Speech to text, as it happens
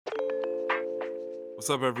What's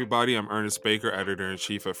up, everybody? I'm Ernest Baker,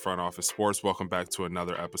 editor-in-chief at Front Office Sports. Welcome back to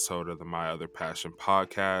another episode of the My Other Passion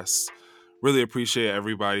podcast. Really appreciate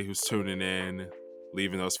everybody who's tuning in,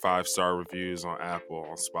 leaving those 5-star reviews on Apple,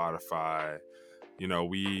 on Spotify. You know,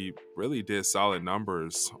 we really did solid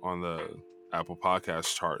numbers on the Apple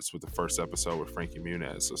podcast charts with the first episode with Frankie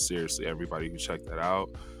Muniz. So seriously, everybody who checked that out,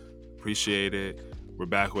 appreciate it. We're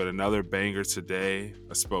back with another banger today.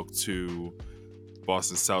 I spoke to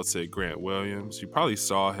Boston Celtic Grant Williams. You probably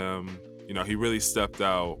saw him. You know, he really stepped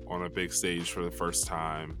out on a big stage for the first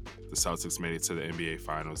time. The Celtics made it to the NBA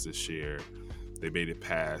Finals this year. They made it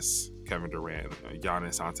past Kevin Durant,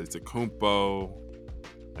 Giannis Antetokounmpo,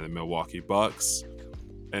 and the Milwaukee Bucks.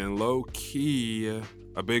 And low-key,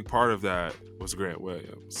 a big part of that was Grant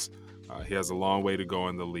Williams. He has a long way to go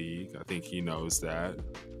in the league. I think he knows that.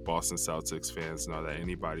 Boston Celtics fans know that.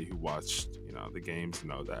 Anybody who watched, the games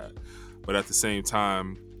know that. But at the same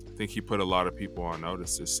time, I think he put a lot of people on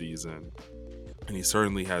notice this season. And he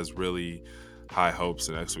certainly has really high hopes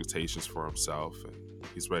and expectations for himself. And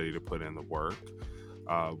he's ready to put in the work.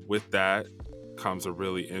 With that comes a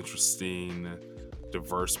really interesting,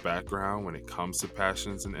 diverse background when it comes to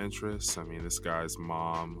passions and interests. I mean, this guy's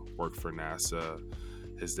mom worked for NASA.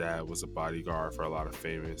 His dad was a bodyguard for a lot of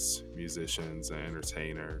famous musicians and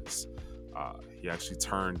entertainers. He actually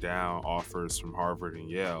turned down offers from Harvard and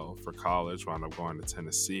Yale for college, wound up going to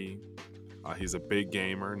Tennessee. He's a big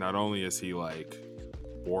gamer. Not only is he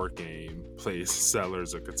board game, plays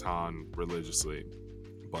Sellers of Catan religiously,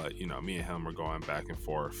 but me and him are going back and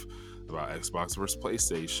forth about Xbox versus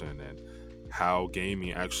PlayStation and how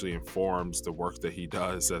gaming actually informs the work that he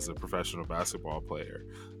does as a professional basketball player.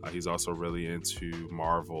 He's also really into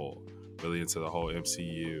Marvel, really into the whole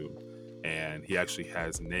MCU. And he actually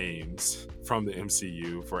has names from the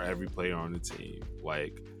MCU for every player on the team.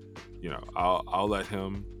 I'll let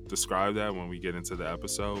him describe that when we get into the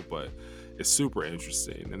episode, but it's super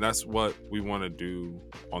interesting. And that's what we want to do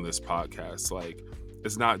on this podcast.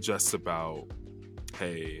 It's not just about,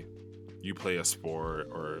 hey, you play a sport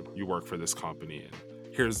or you work for this company and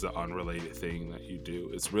here's the unrelated thing that you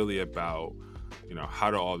do. It's really about,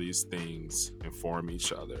 how do all these things inform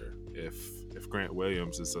each other? If Grant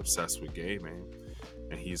Williams is obsessed with gaming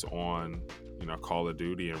and he's on, Call of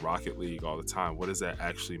Duty and Rocket League all the time, what does that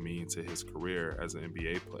actually mean to his career as an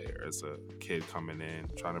NBA player, as a kid coming in,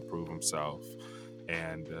 trying to prove himself?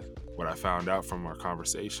 And what I found out from our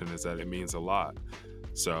conversation is that it means a lot.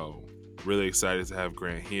 So really excited to have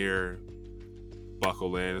Grant here.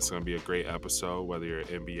 Buckle in. It's going to be a great episode, whether you're an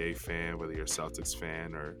NBA fan, whether you're a Celtics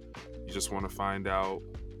fan, or you just want to find out,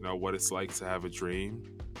 what it's like to have a dream,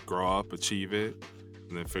 grow up, achieve it,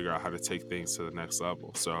 and then figure out how to take things to the next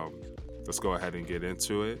level. So let's go ahead and get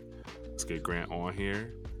into it. Let's get Grant on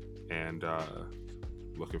here, and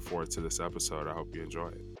looking forward to this episode. I hope you enjoy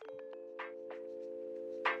it.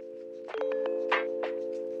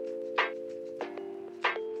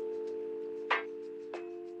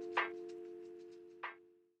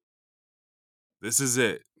 This is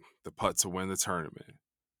it, the putt to win the tournament.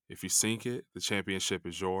 If you sink it, the championship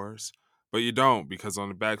is yours. But you don't, because on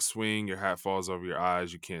the backswing, your hat falls over your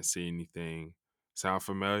eyes, you can't see anything. Sound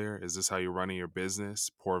familiar? Is this how you're running your business?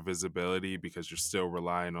 Poor visibility because you're still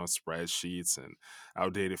relying on spreadsheets and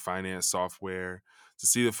outdated finance software. To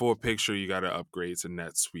see the full picture, you got to upgrade to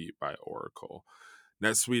NetSuite by Oracle.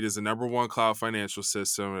 NetSuite is the #1 cloud financial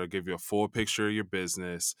system. It'll give you a full picture of your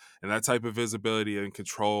business. And that type of visibility and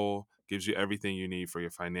control gives you everything you need for your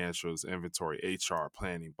financials, inventory, HR,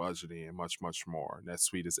 planning, budgeting, and much, much more.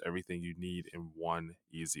 NetSuite is everything you need in one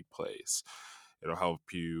easy place. It'll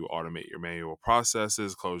help you automate your manual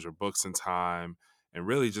processes, close your books in time, and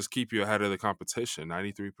really just keep you ahead of the competition.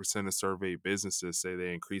 93% of surveyed businesses say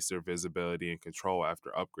they increase their visibility and control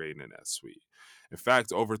after upgrading to NetSuite. In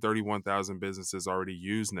fact, over 31,000 businesses already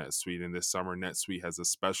use NetSuite, and this summer NetSuite has a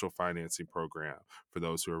special financing program for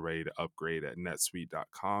those who are ready to upgrade at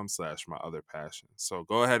netsuite.com/myotherpassion. So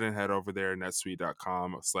go ahead and head over there,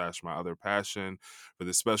 netsuite.com/myotherpassion, for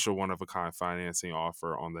the special one-of-a-kind financing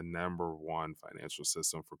offer on the #1 financial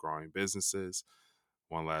system for growing businesses.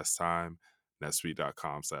 One last time,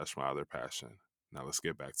 netsuite.com/myotherpassion. Now let's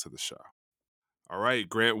get back to the show. All right,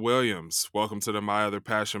 Grant Williams, welcome to the My Other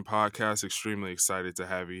Passion podcast. Extremely excited to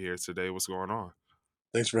have you here today. What's going on?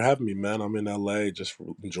 Thanks for having me, man. I'm in LA just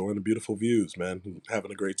enjoying the beautiful views, man.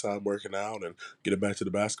 Having a great time working out and getting back to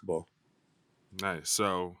the basketball. Nice.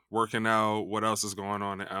 So, working out, what else is going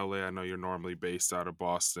on in LA? I know you're normally based out of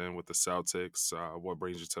Boston with the Celtics. What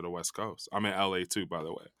brings you to the West Coast? I'm in LA too, by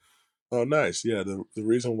the way. Oh, nice. Yeah, the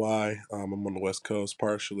reason why I'm on the West Coast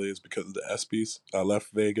partially is because of the ESPYS. I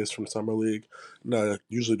left Vegas from summer league. No, I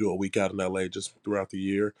usually do a week out in LA just throughout the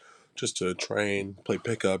year, just to train, play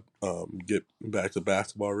pickup, get back to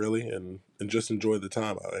basketball really, and just enjoy the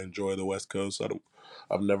time. I enjoy the West Coast.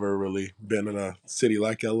 I've never really been in a city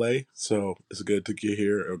like LA, so it's good to get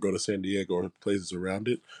here or go to San Diego or places around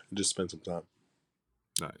it and just spend some time.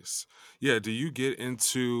 Nice. Yeah, do you get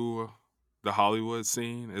into the Hollywood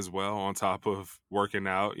scene as well on top of working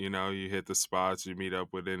out? You know, you hit the spots, you meet up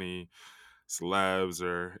with any celebs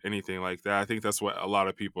or anything like that. I think that's what a lot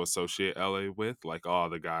of people associate LA with. Like, all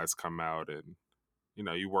the guys come out and, you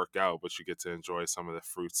know, you work out, but you get to enjoy some of the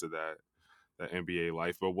fruits of that NBA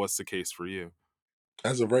life. But what's the case for you?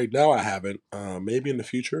 As of right now, I haven't. Maybe in the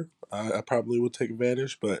future, I probably would take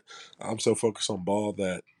advantage, but I'm so focused on ball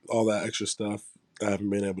that all that extra stuff I haven't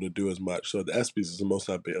been able to do as much. So the ESPYS is the most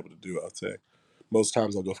I've been able to do. I'd say most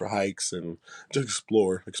times I'll go for hikes and just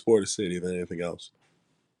explore the city than anything else.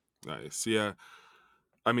 Nice. Yeah.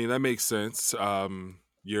 I mean, that makes sense.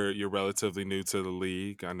 You're relatively new to the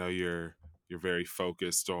league. I know you're very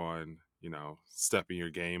focused on, you know, stepping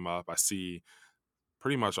your game up. I see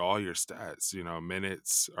pretty much all your stats. You know,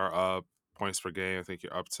 minutes are up, points per game. I think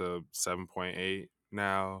you're up to 7.8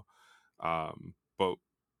 now. But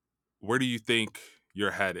where do you think you're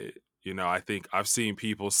headed? You know, I think I've seen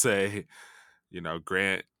people say, you know,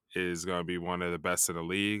 Grant is going to be one of the best in the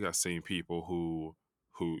league. I've seen people who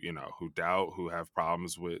you know who doubt, who have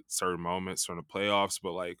problems with certain moments from the playoffs.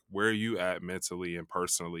 But like, where are you at mentally and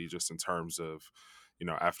personally, just in terms of, you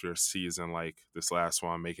know, after a season like this last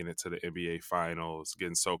one, making it to the NBA Finals,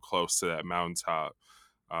 getting so close to that mountaintop?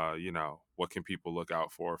 You know, what can people look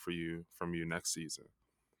out for you from you next season?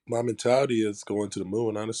 My mentality is going to the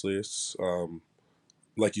moon. Honestly, it's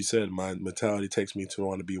like you said. My mentality takes me to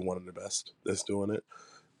want to be one of the best that's doing it,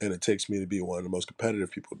 and it takes me to be one of the most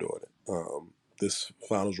competitive people doing it. This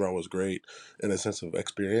finals run was great in a sense of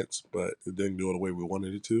experience, but it didn't go the way we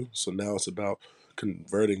wanted it to. So now it's about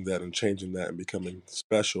converting that and changing that and becoming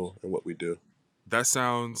special in what we do. That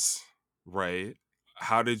sounds right.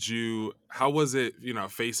 How was it, you know,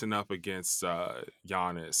 facing up against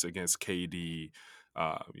Giannis, against KD,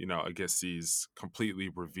 you know, against these completely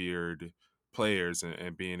revered players,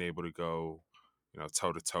 and being able to go, you know,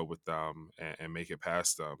 toe to toe with them, and make it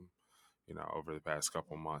past them, you know, over the past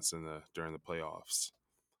couple months in the during the playoffs?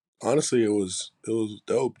 Honestly, it was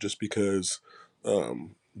dope just because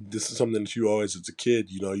this is something that you always, as a kid,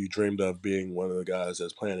 you dreamed of being one of the guys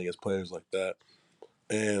that's playing against players like that.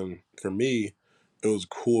 And for me, it was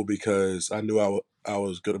cool because I knew I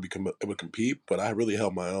was going to be able to compete, but I really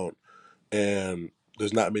held my own. And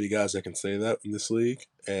there's not many guys that can say that in this league.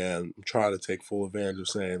 And I'm trying to take full advantage of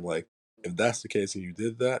saying, like, if that's the case and you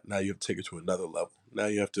did that, now you have to take it to another level. Now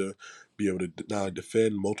you have to be able to not only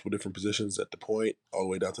defend multiple different positions at the point, all the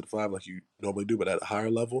way down to the five, like you normally do, but at a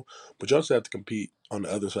higher level. But you also have to compete on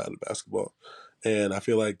the other side of the basketball. And I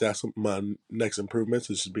feel like that's my next improvements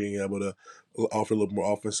is just being able to offer a little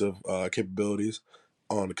more offensive capabilities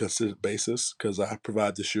on a consistent basis because I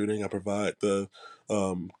provide the shooting, I provide the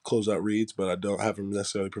closeout reads, but I don't haven't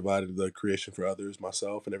necessarily provided the creation for others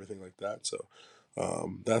myself and everything like that. So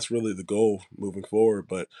that's really the goal moving forward.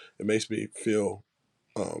 But it makes me feel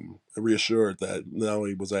reassured that not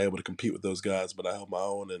only was I able to compete with those guys, but I held my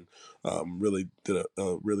own and really did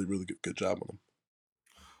a really really good job on them.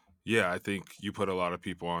 Yeah, I think you put a lot of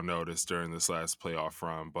people on notice during this last playoff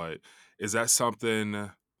run, but is that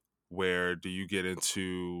something where do you get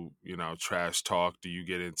into, you know, trash talk? Do you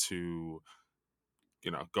get into,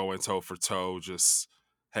 you know, going toe for toe? Just,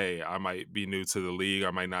 hey, I might be new to the league.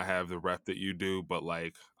 I might not have the rep that you do, but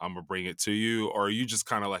like, I'm gonna bring it to you. Or are you just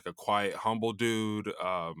kind of like a quiet, humble dude?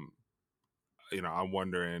 You know, I'm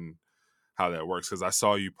wondering how that works because I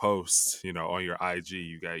saw you post, you know, on your IG.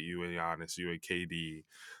 You got you and Giannis, you and KD.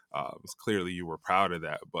 Clearly, you were proud of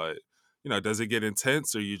that, but you know, does it get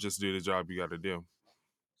intense, or you just do the job you got to do?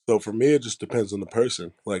 So for me, it just depends on the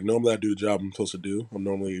person. Like normally, I do the job I'm supposed to do.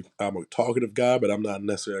 I'm a talkative guy, but I'm not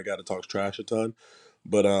necessarily a guy that talks trash a ton.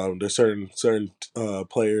 But there's certain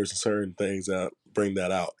players and certain things that bring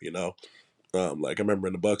that out. Like I remember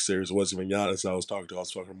in the Bucks series, it wasn't even Giannis I was talking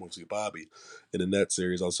mostly Bobby. In the Nets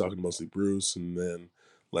series, I was talking mostly Bruce, and then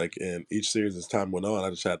like in each series as time went on, I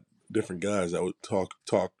just had different guys that would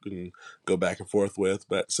talk and go back and forth with.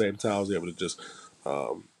 But at the same time, I was able to just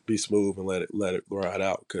be smooth and let it ride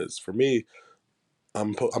out. Because for me,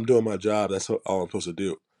 I'm doing my job. That's all I'm supposed to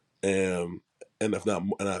do, and and if not,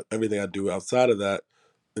 everything I do outside of that,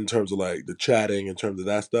 in terms of like the chatting, in terms of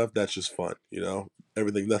that stuff, that's just fun.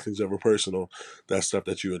 everything, nothing's ever personal. That's stuff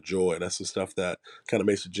that you enjoy. That's the stuff that kind of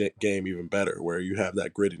makes the game even better, where you have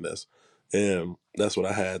that grittiness. And that's what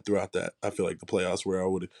I had throughout that. I feel like the playoffs, where I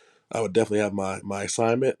would definitely have my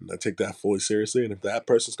assignment, and I take that fully seriously. And if that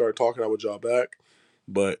person started talking, I would draw back.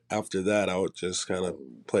 But after that, I would just kind of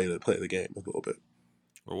play the game a little bit.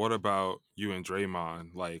 But what about you and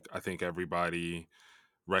Draymond? Like, I think everybody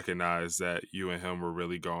recognized that you and him were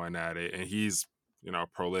really going at it, and he's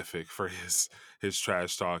prolific for his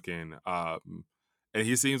trash talking. And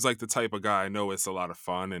he seems like the type of guy. I know it's a lot of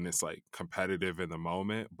fun and it's like competitive in the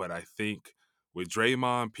moment, but I think with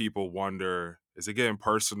Draymond, people wonder, is it getting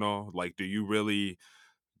personal? Like, do you really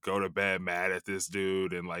go to bed mad at this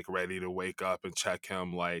dude and like ready to wake up and check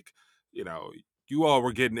him? Like, you know, you all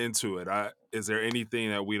were getting into it. Is there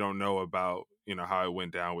anything that we don't know about, how it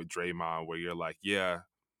went down with Draymond where you're like, yeah,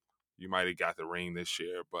 you might have got the ring this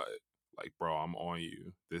year, but like, bro, I'm on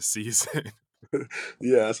you this season.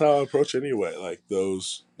 Yeah, that's how I approach it anyway. Like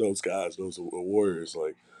those guys, those warriors.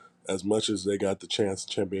 Like as much as they got the chance,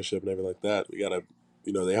 championship, and everything like that, we gotta,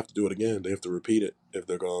 they have to do it again. They have to repeat it if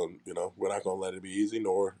they're going. We're not gonna let it be easy,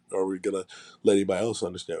 nor are we gonna let anybody else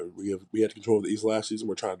understand. We had control of the East last season.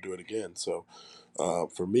 We're trying to do it again. So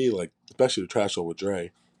for me, like especially the trash talk with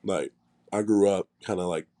Dre, like I grew up kind of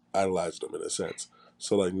like idolized him in a sense.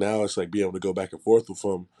 So like now it's like being able to go back and forth with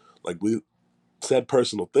him. Like we said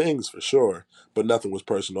personal things for sure, but nothing was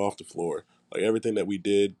personal off the floor. Like everything that we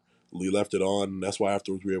did, we left it on, and that's why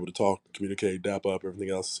afterwards we were able to talk, communicate, dap up, everything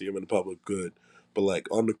else, see him in the public, good. But like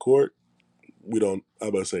on the court, we don't. I'm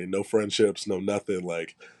about to say no friendships, no nothing.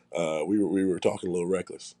 Like we were talking a little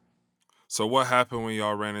reckless. So what happened when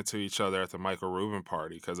y'all ran into each other at the Michael Rubin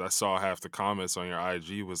party? Because I saw half the comments on your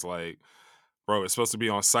IG was like, bro, it's supposed to be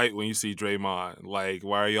on site when you see Draymond. Like,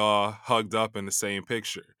 why are y'all hugged up in the same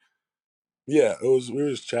picture? Yeah, it was. We were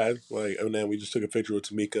just chatting, like, and then we just took a picture with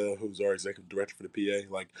Tamika, who's our executive director for the PA.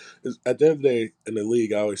 Like, at the end of the day, in the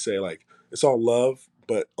league, I always say like it's all love,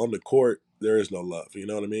 but on the court there is no love. You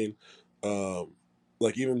know what I mean? Um,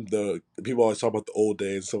 like even the people always talk about the old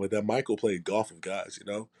days and stuff like that. Michael played golf with guys.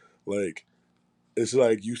 Like it's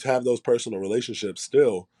like you have those personal relationships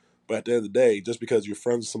still, but at the end of the day, just because you're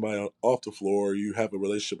friends with somebody off the floor, you have a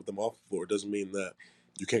relationship with them off the floor, doesn't mean that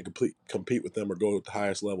you can't compete with them or go at the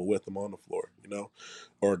highest level with them on the floor,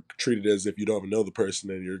 or treat it as if you don't even know the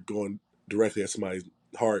person and you're going directly at somebody's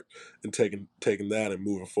heart and taking that and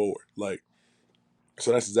moving forward. Like,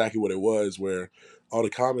 so that's exactly what it was. Where all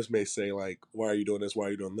the comments may say like, "Why are you doing this? Why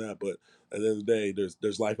are you doing that?" But at the end of the day,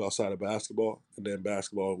 there's life outside of basketball, and then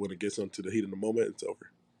basketball, when it gets into the heat of the moment, it's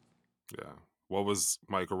over. Yeah. What was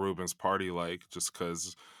Michael Rubin's party like? Just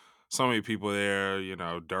because so many people there,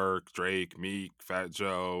 Dirk, Drake, Meek, Fat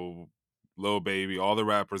Joe, Lil Baby, all the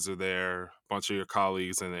rappers are there. A bunch of your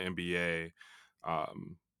colleagues in the NBA.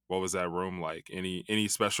 Um, what was that room like? Any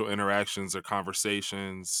special interactions or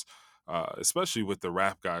conversations, especially with the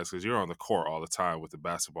rap guys? Because you're on the court all the time with the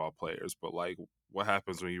basketball players. But like, what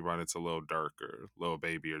happens when you run into Lil Dirk or Lil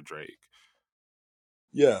Baby or Drake?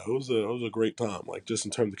 Yeah, it was a great time. Like just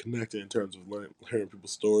in terms of connecting, in terms of hearing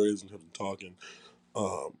people's stories, in terms of talking.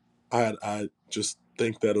 Um, I just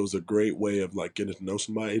think that it was a great way of like getting to know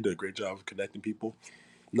somebody. He did a great job of connecting people,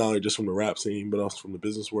 not only just from the rap scene, but also from the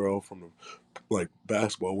business world, from the like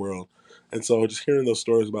basketball world. And so just hearing those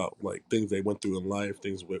stories about like things they went through in life,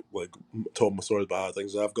 things with like told my stories about how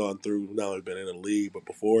things I've gone through, not only been in the league but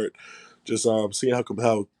before it. Just seeing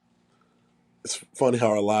how it's funny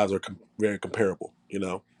how our lives are very comparable.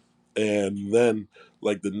 And then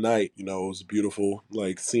like the night, it was beautiful,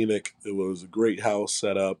 like scenic. It was a great house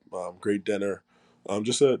set up, great dinner,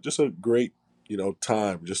 just a great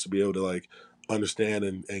time just to be able to like understand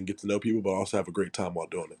and get to know people, but also have a great time while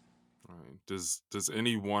doing it. Right. Does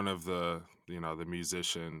any one of the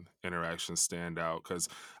musician interactions stand out? Because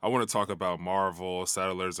I want to talk about Marvel,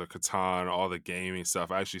 Settlers of Catan, all the gaming stuff.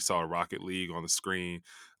 I actually saw Rocket League on the screen,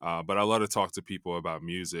 but I love to talk to people about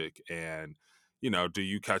music. And do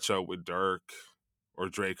you catch up with Dirk or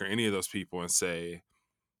Drake or any of those people and say,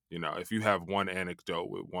 if you have one anecdote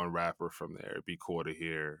with one rapper from there, it'd be cool to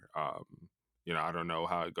hear. I don't know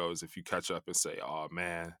how it goes if you catch up and say, "Oh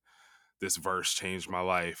man, this verse changed my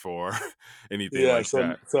life," or anything Yeah, like so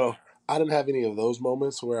that. so I didn't have any of those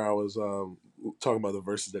moments where I was talking about the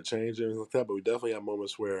verses that changed and everything like that, but we definitely had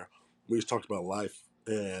moments where we just talked about life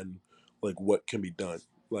and like what can be done.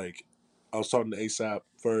 Like I was talking to ASAP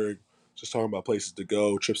Ferg, just talking about places to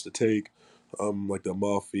go, trips to take, like the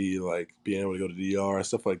Amalfi, like being able to go to DR,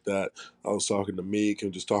 stuff like that. I was talking to Meek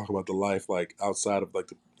and just talking about the life like outside of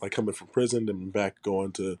like coming from prison and back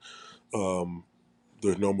going to um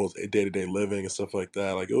their normal day to day living and stuff like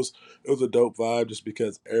that. Like it was a dope vibe just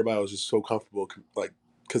because everybody was just so comfortable, like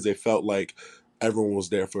because they felt like everyone was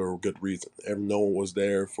there for a good reason. No one was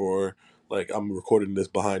there for like I'm recording this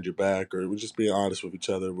behind your back, or we're just being honest with each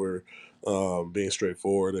other. We're being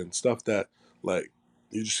straightforward and stuff that like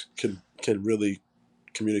you just can really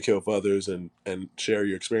communicate with others and share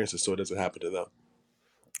your experiences so it doesn't happen to them.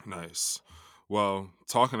 Nice. Well,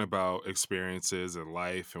 talking about experiences in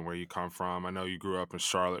life and where you come from, I know you grew up in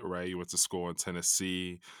Charlotte, right? You went to school in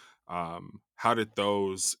Tennessee. How did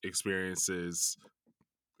those experiences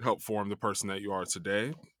help form the person that you are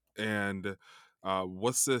today? And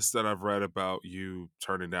what's this that I've read about you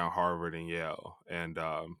turning down Harvard and Yale? And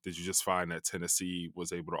did you just find that Tennessee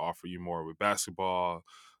was able to offer you more with basketball?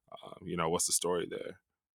 What's the story there?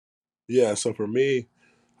 Yeah, so for me,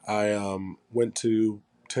 I went to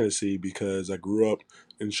Tennessee because I grew up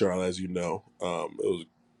in Charlotte, as you know. It was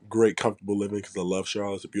great, comfortable living because I love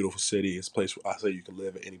Charlotte. It's a beautiful city. It's a place where I say you can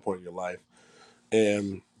live at any point in your life.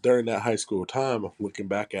 And during that high school time, looking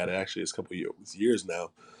back at it, actually, it's a couple of years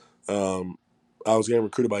now. Um, I was getting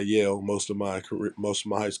recruited by Yale most of my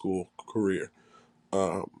high school career.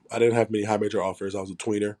 I didn't have many high major offers. I was a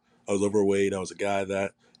tweener. I was overweight. I was a guy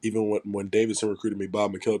that even when Davidson recruited me,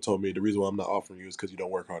 Bob McKillop told me the reason why I'm not offering you is because you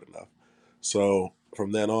don't work hard enough. So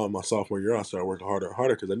from then on, my sophomore year, I started working harder and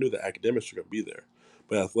harder because I knew the academics were going to be there.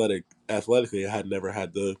 But athletically, I had never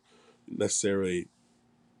had to necessarily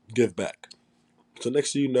give back. So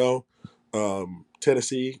next thing you know,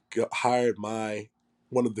 Tennessee hired my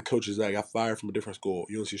one of the coaches that got fired from a different school,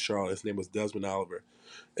 UNC Charlotte. His name was Desmond Oliver,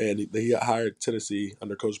 and he got hired Tennessee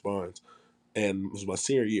under Coach Barnes, and it was my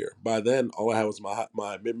senior year. By then, all I had was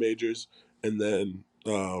my mid majors, and then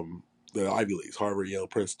the Ivy Leagues, Harvard, Yale,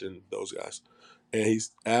 Princeton, those guys. And he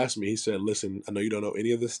asked me, he said, "Listen, I know you don't know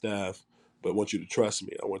any of the staff, but I want you to trust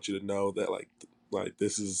me. I want you to know that like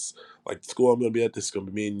this is like the school I'm going to be at. This is going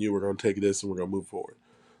to be me and you. We're going to take this and we're going to move forward."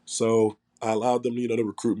 So I allowed them, to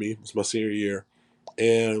recruit me. It was my senior year,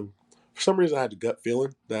 and for some reason, I had the gut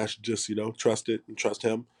feeling that I should just, trust it and trust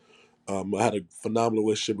him. I had a phenomenal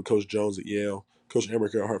relationship with Coach Jones at Yale. Coach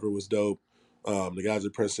Emmerich at Harvard was dope. The guys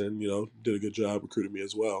at Princeton, did a good job recruiting me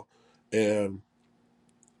as well. And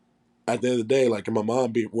at the end of the day, like my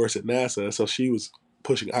mom being worse at NASA, so she was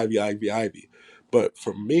pushing Ivy, Ivy, Ivy. But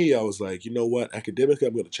for me, I was like, you know what? Academically,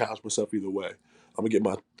 I'm going to challenge myself either way. I'm gonna get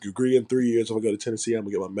my degree in 3 years if I go to Tennessee. I'm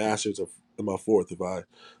gonna get my master's in my fourth if I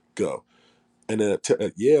go. And then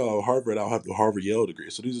at Yale or Harvard, I'll have the Harvard Yale degree.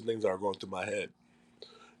 So these are things that are going through my head.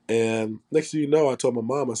 And next thing you know, I told my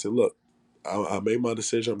mom, I said, look, I made my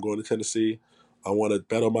decision. I'm going to Tennessee. I want to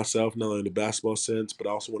bet on myself, not only in the basketball sense, but I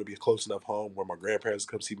also want to be close enough home where my grandparents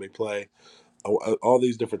come see me play. All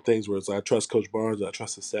these different things where it's like I trust Coach Barnes, I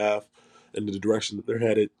trust the staff and the direction that they're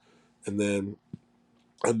headed. And then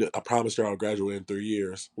I promised her I'll graduate in 3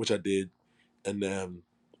 years, which I did. And then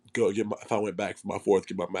if I went back for my fourth,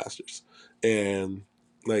 get my master's. And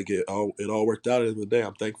like it all worked out at the end of the day.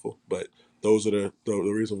 I'm thankful. But those are the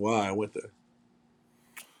reason why I went there.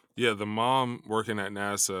 Yeah, the mom working at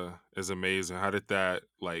NASA is amazing. How did that,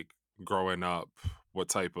 like, growing up, what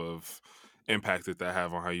type of impact did that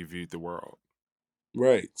have on how you viewed the world?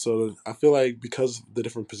 Right. So I feel like because of the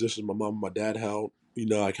different positions my mom and my dad held,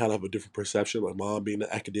 I kind of have a different perception. My mom being an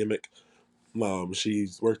academic,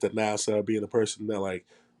 she's worked at NASA, being a person that like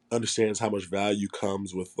understands how much value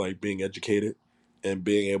comes with like being educated and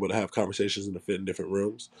being able to have conversations and to fit in different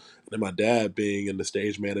rooms. And then my dad being in the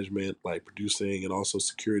stage management, like producing and also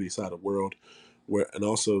security side of the world, where and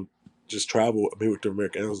also just travel. I mean, with the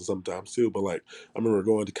American Airlines sometimes too. But like, I remember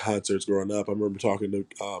going to concerts growing up. I remember talking to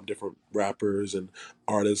different rappers and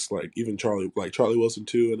artists, like even Charlie Wilson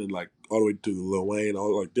too, and then like all the way to Lil Wayne,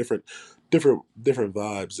 all like different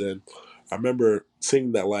vibes. And I remember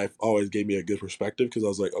seeing that life always gave me a good perspective because I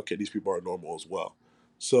was like, okay, these people are normal as well.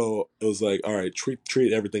 So it was like, all right,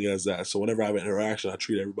 treat everything as that. So whenever I have an interaction, I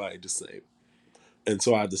treat everybody the same. And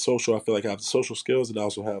so I have the social. I feel like I have the social skills, and I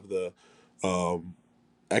also have the um,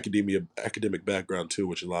 academic background too,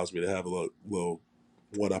 which allows me to have a little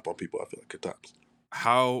one up on people. I feel like at times.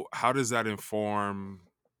 How does that inform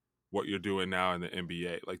what you're doing now in the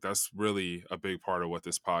NBA? Like, that's really a big part of what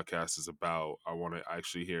this podcast is about. I want to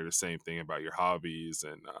actually hear the same thing about your hobbies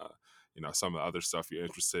and some of the other stuff you're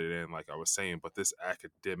interested in, like I was saying. But this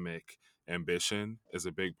academic ambition is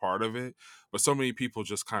a big part of it. But so many people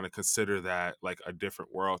just kind of consider that like a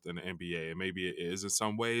different world than the NBA, and maybe it is in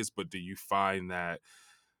some ways. But do you find that,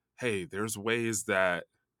 hey, there's ways that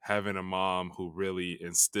having a mom who really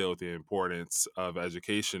instilled the importance of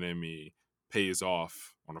education in me pays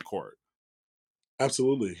off on the court?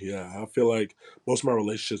 Absolutely, yeah. I feel like most of my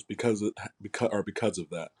relationships because of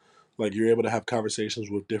that. Like you're able to have conversations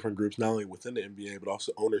with different groups, not only within the NBA but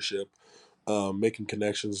also ownership, making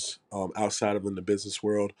connections outside of in the business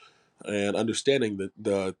world, and understanding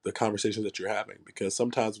the conversations that you're having. Because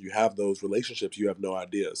sometimes when you have those relationships, you have no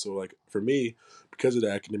idea. So like for me, because of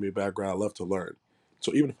the academic background, I love to learn.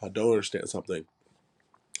 So even if I don't understand something,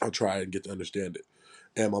 I'll try and get to understand it.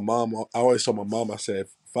 And my mom, I always told my mom, I said,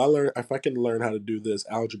 if I can learn how to do this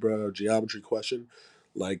algebra or geometry question,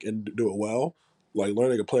 like, and do it well, like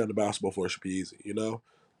learning to play on the basketball floor should be easy, you know?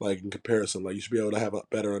 Like, in comparison, like, you should be able to have a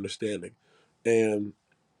better understanding. And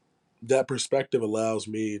that perspective allows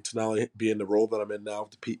me to not only be in the role that I'm in now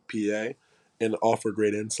with the PA and offer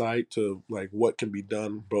great insight to like what can be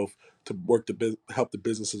done both to help the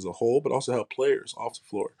business as a whole, but also help players off the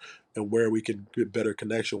floor and where we can get better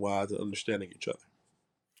connection wise and understanding each other.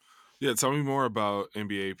 Yeah, tell me more about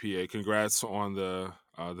NBA PA. Congrats on the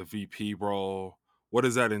VP role. What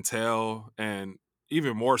does that entail? And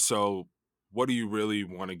even more so, what do you really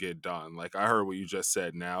want to get done? Like I heard what you just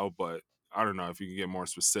said now, but I don't know if you can get more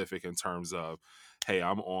specific in terms of, hey,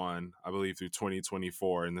 I'm on, I believe through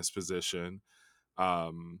 2024 in this position.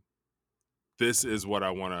 Um, this is what I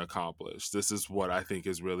want to accomplish. This is what I think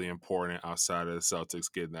is really important outside of the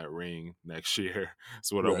Celtics getting that ring next year.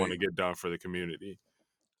 It's what I want Right. to get done for the community.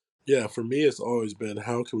 Yeah, for me, it's always been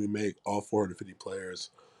how can we make all 450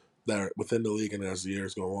 players that are within the league and as the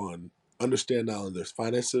years go on understand not only their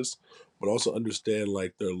finances but also understand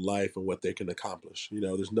like their life and what they can accomplish. You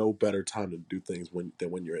know, there's no better time to do things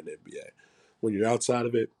than when you're in the NBA. When you're outside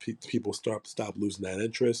of it, people stop losing that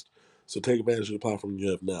interest. So take advantage of the platform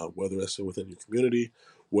you have now, whether that's within your community,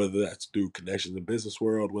 whether that's through connections in the business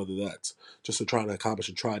world, whether that's just to trying to accomplish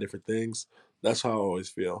and try different things. That's how I always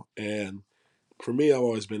feel. And for me, I've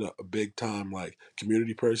always been a big time like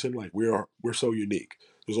community person. Like we're so unique.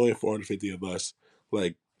 There's only 450 of us.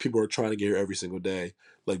 Like people are trying to get here every single day.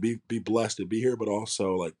 Like be blessed to be here, but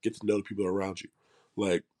also like get to know the people around you.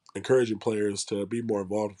 Like encouraging players to be more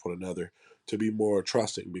involved with one another, to be more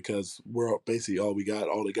trusting because we're basically all we got.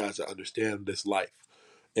 All the guys that understand this life,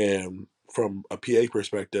 and from a PA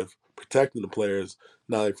perspective, protecting the players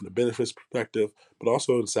not only from the benefits perspective, but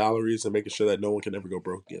also in salaries and making sure that no one can ever go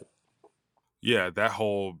broke again. Yeah, that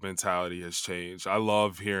whole mentality has changed. I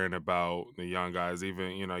love hearing about the young guys,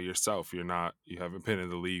 even, yourself. You haven't been in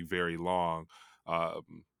the league very long.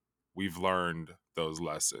 Um, we've learned those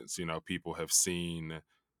lessons. People have seen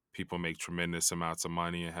people make tremendous amounts of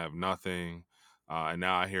money and have nothing. And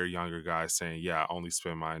now I hear younger guys saying, yeah, I only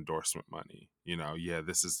spend my endorsement money. Yeah,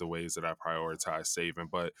 this is the ways that I prioritize saving.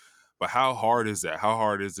 But how hard is that? How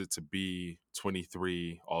hard is it to be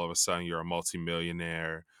 23? All of a sudden you're a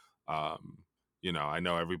multimillionaire. Um, I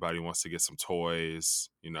know everybody wants to get some toys,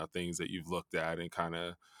 things that you've looked at and kind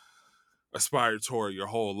of aspired toward your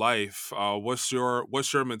whole life. What's your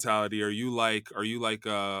mentality? Are you like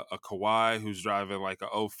a Kawhi who's driving like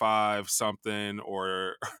a '05 something,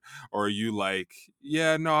 or or are you like,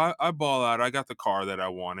 yeah, no, I ball out. I got the car that I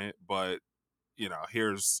wanted, but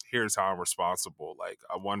here's how I'm responsible. Like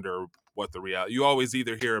I wonder what the reality. You always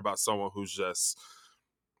either hear about someone who's just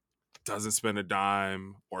doesn't spend a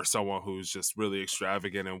dime or someone who's just really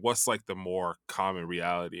extravagant, and what's like the more common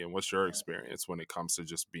reality, and what's your experience when it comes to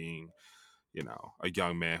just being a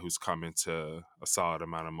young man who's come into a solid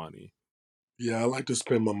amount of money? Yeah, I like to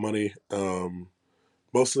spend my money.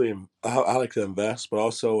 Mostly, I like to invest, but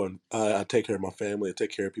also I take care of my family. I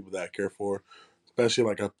take care of people that I care for. Especially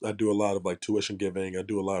like I do a lot of like tuition giving. I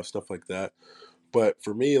do a lot of stuff like that. But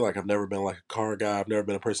for me, like I've never been like a car guy. I've never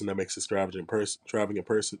been a person that makes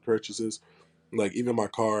purchases. Like even my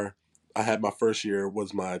car, I had my first year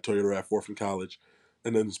was my Toyota RAV4 from college,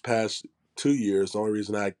 and then this past 2 years, the only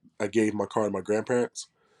reason I gave my car to my grandparents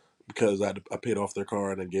because I paid off their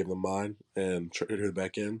car and then gave them mine and traded it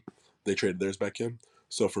back in. They traded theirs back in.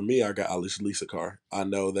 So for me, I got at least a car. I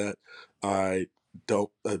know that I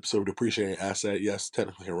don't so depreciating asset. Yes,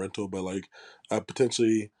 technically a rental, but like I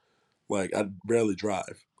potentially like I rarely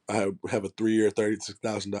drive. I have a 3 year,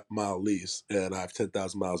 36,000 mile lease, and I have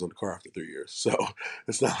 10,000 miles on the car after 3 years. So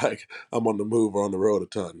it's not like I'm on the move or on the road a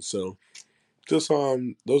ton. So just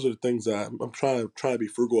those are the things that I'm trying to be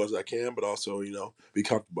frugal as I can, but also be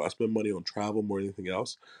comfortable. I spend money on travel more than anything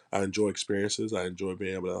else. I enjoy experiences. I enjoy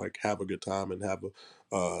being able to like have a good time and have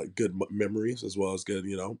good memories as well as good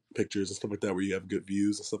pictures and stuff like that where you have good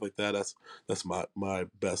views and stuff like that. That's my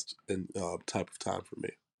best and type of time for me.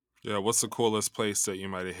 Yeah, what's the coolest place that you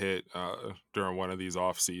might have hit during one of these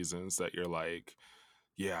off seasons that you're like,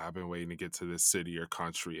 yeah, I've been waiting to get to this city or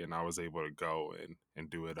country, and I was able to go and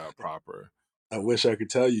do it up proper? I wish I could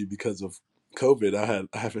tell you because of COVID, I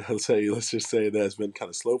haven't. I'll say, let's just say that it's been kind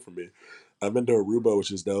of slow for me. I've been to Aruba,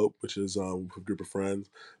 which is dope, which is with a group of friends.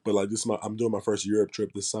 But like this, I'm doing my first Europe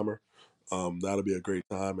trip this summer. That'll be a great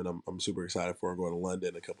time, and I'm super excited for going to London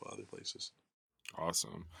and a couple other places.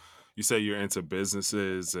 Awesome. You say you're into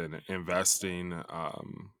businesses and investing.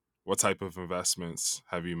 What type of investments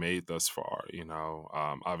have you made thus far?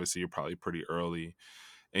 Obviously you're probably pretty early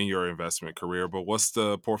in your investment career, but what's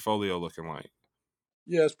the portfolio looking like?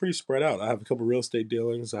 Yeah, it's pretty spread out. I have a couple real estate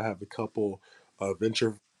dealings. I have a couple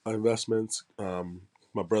venture investments.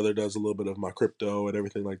 My brother does a little bit of my crypto and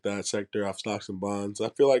everything like that sector. I have stocks and bonds. I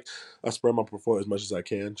feel like I spread my portfolio as much as I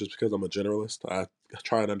can, just because I'm a generalist. I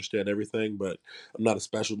try and understand everything, but I'm not a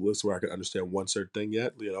specialist where I can understand one certain thing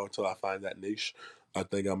yet. Until I find that niche. I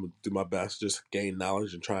think I'm gonna do my best, just gain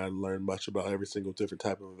knowledge and try and learn much about every single different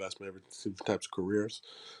type of investment, every different types of careers.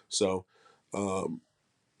 So. Um,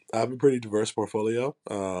 I have a pretty diverse portfolio,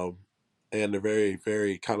 and they're very,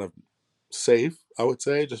 very kind of safe, I would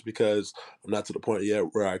say, just because I'm not to the point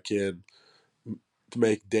yet where I can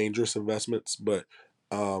make dangerous investments. But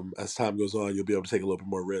as time goes on, you'll be able to take a little bit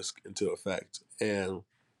more risk into effect, and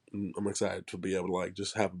I'm excited to be able to like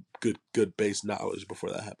just have good base knowledge before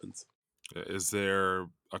that happens. Is there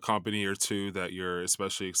a company or two that you're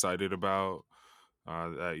especially excited about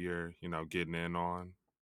that you're, getting in on?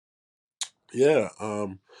 Yeah,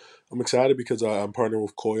 I'm excited because I'm partnering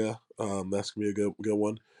with Koia. That's gonna be a good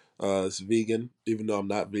one. It's vegan, even though I'm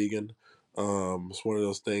not vegan. It's one of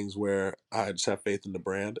those things where I just have faith in the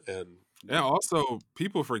brand, and And also,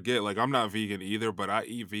 people forget, like, I'm not vegan either, but I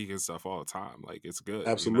eat vegan stuff all the time. Like, it's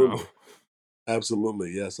good, you know? absolutely,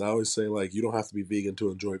 absolutely, yes. I always say like you don't have to be vegan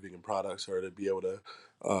to enjoy vegan products or to be able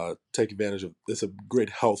to take advantage of. It's a great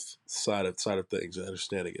health side of things and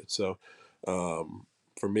understanding it. So. Um,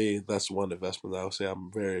 for me, that's one investment that I would say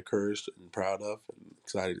I'm very encouraged and proud of, and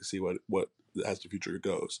excited to see what as the future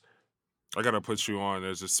goes. I gotta put you on.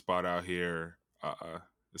 There's this spot out here.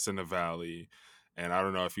 It's in the valley, and I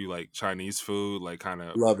don't know if you like Chinese food, like kind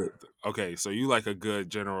of. Love it. Okay, so you like a good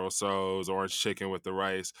General Tso's orange chicken with the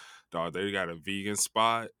rice, dog. They got a vegan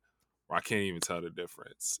spot where I can't even tell the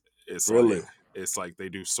difference. It's Really, like it's like they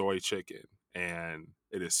do soy chicken, and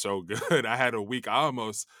it is so good. I had a week. I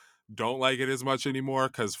almost don't like it as much anymore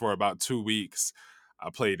because for about 2 weeks, I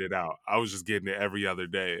played it out. I was just getting it every other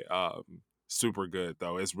day. Super good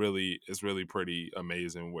though. It's really pretty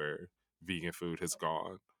amazing where vegan food has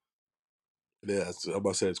gone. yeah. I'm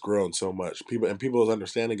about to say it's grown so much. People's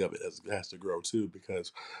understanding of it has to grow too,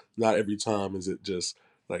 because not every time is it just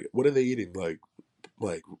like what are they eating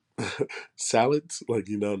like salads? Like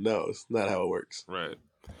no, it's not how it works. Right.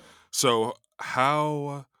 So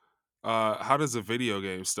how does the video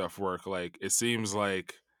game stuff work? Like it seems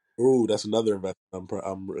like Ooh, that's another investment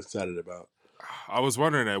I'm excited about. I was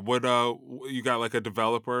wondering that. What you got like a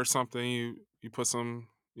developer or something you put some,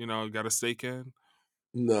 got a stake in?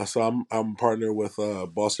 No, so I'm partnered with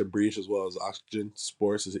Boston Breach as well as Oxygen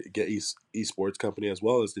Sports, is get esports company as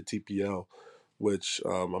well as the TPL, which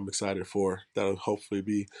I'm excited for. That'll hopefully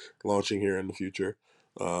be launching here in the future.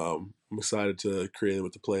 I'm excited to create it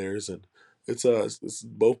with the players, and it's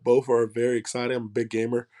both are very exciting. I'm a big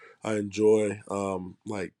gamer. I enjoy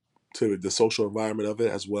like to the social environment of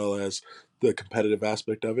it as well as the competitive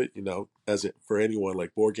aspect of it. As it for anyone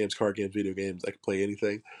like board games, card games, video games, I can play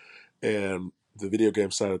anything, and the video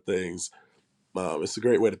game side of things, it's a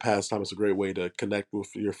great way to pass time. It's a great way to connect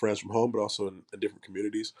with your friends from home, but also in different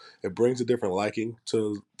communities. It brings a different liking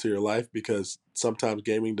to your life because sometimes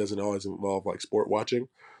gaming doesn't always involve like sport watching,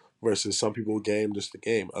 versus some people game just the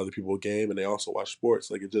game. Other people game and they also watch sports.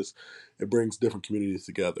 Like it brings different communities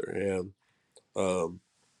together, and um,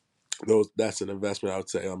 that's an investment I would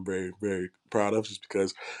say I'm very very proud of, just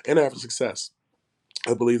because and I have success.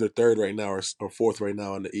 I believe they're third right now or fourth right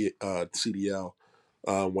now in the CDL,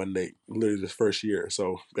 when they literally this first year.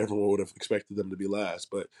 So everyone would have expected them to be last,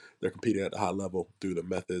 but they're competing at a high level through the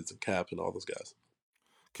methods and caps and all those guys.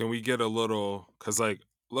 Can we get a little cuz like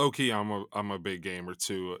low key I'm a big gamer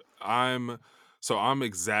too. I'm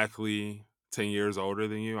exactly 10 years older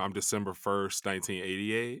than you. I'm December 1st,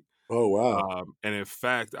 1988. Oh wow, And in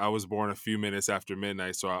fact, I was born a few minutes after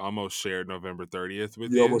midnight, so I almost shared November 30th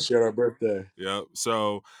with you you. almost shared our birthday. Yep.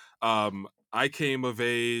 So, I came of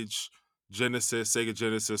age. Sega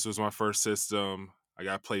Genesis was my first system. I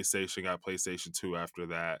got PlayStation 2 after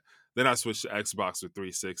that. Then I switched to Xbox with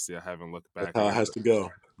 360. I haven't looked That's back. I how it got has the to go.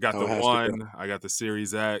 got How the it has to go. one. I got the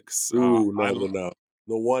Series X. Ooh, no, no, no.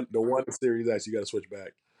 The one Series X, you got to switch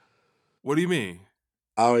back. What do you mean?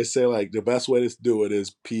 I always say like the best way to do it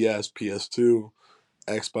is PS, PS2,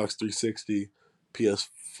 Xbox 360,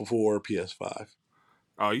 PS4, PS5.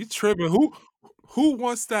 Oh, you tripping? Who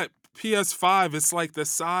wants that PS5? It's like the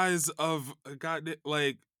size of a goddamn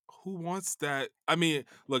like who wants that? I mean,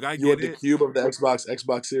 look, I You get want the it. cube of the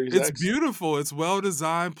Xbox Series It's X? beautiful. It's well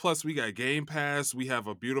designed. Plus, we got Game Pass. We have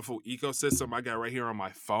a beautiful ecosystem. I got right here on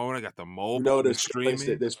my phone. I got the You mobile, know, the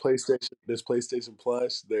streaming. there's PlayStation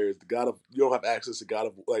Plus. There's the God of. You don't have access to God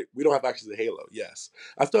of. Like we don't have access to Halo. Yes,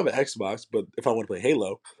 I still have an Xbox, but if I want to play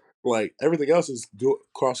Halo, like everything else is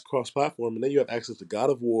cross platform, and then you have access to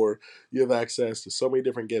God of War. You have access to so many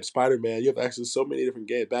different games. Spider Man. You have access to so many different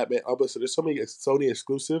games. Batman. Obviously, there's so many Sony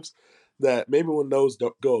exclusives that maybe when those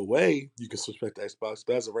don't go away, you can switch back to Xbox.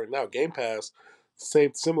 But as of right now, Game Pass,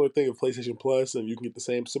 same similar thing of PlayStation Plus, and you can get the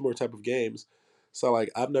same similar type of games. So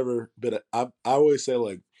like I've never been. I always say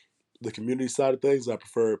like the community side of things. I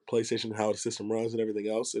prefer PlayStation, how the system runs and everything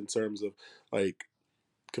else in terms of like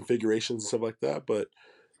configurations and stuff like that. But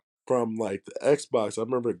from like the Xbox, I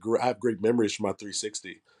remember I have great memories from my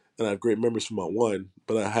 360, and I have great memories from my One.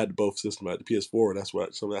 But I had both systems. I had the PS4, and that's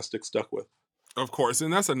what something I stuck with. Of course,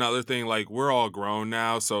 and that's another thing, like, we're all grown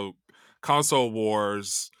now, so console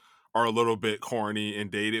wars are a little bit corny and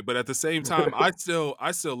dated, but at the same time, I still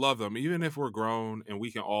love them, even if we're grown and we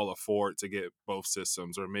can all afford to get both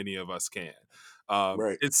systems, or many of us can.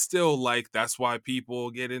 Right. It's still like that's why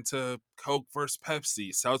people get into Coke versus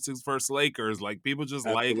Pepsi, Celtics versus Lakers, like, people just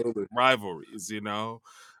like Absolutely. rivalries, you know?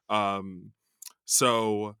 Um,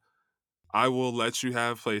 so I will let you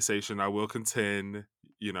have PlayStation. I will contend,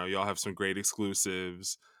 y'all have some great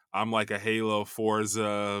exclusives. I'm like a Halo,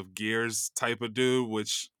 Forza, Gears type of dude,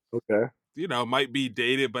 which Okay. might be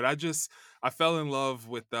dated, but I fell in love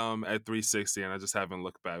with them at 360, and I just haven't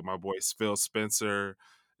looked back. My boy Phil Spencer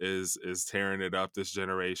is tearing it up this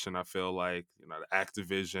generation. I feel like the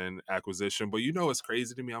Activision acquisition, but it's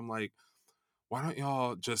crazy to me. I'm like, why don't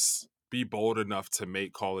y'all just be bold enough to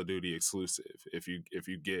make Call of Duty exclusive if you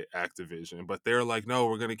get Activision? But they're like, no,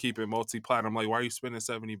 we're gonna keep it multi-plat. I'm like, why are you spending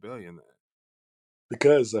 70 billion then?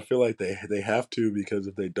 Because I feel like they have to, because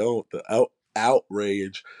if they don't, the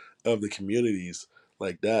outrage of the communities,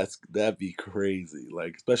 like that'd be crazy.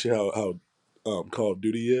 Like especially how Call of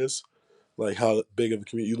Duty is, like how big of a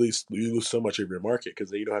community you lose so much of your market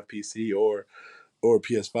because then you don't have PC or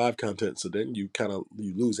PS5 content. So then you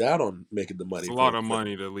lose out on making the It's money a lot for of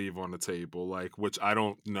money to leave on the table, like which I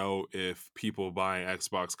don't know if people buying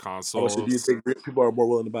Xbox Obviously, do you consoles. think people are more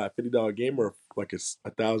willing to buy a $50 game or like a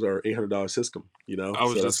 $1,000 or $800 system? You know, I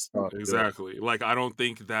was so that's just how I feel. exactly like I don't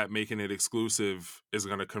think that making it exclusive is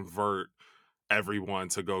gonna convert everyone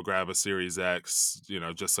to go grab a Series X,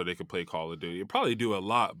 just so they could play Call of Duty. It probably do a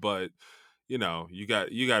lot, but you got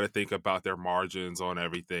to think about their margins on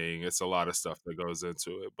everything. It's a lot of stuff that goes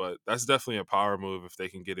into it, but that's definitely a power move if they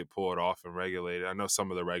can get it pulled off and regulated. I know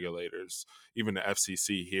some of the regulators, even the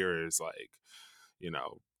FCC here, is like,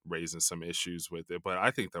 raising some issues with it, but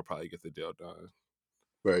I think they'll probably get the deal done.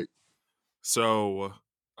 Right. So,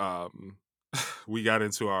 um, we got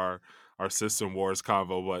into our system wars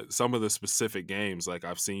convo, but some of the specific games, like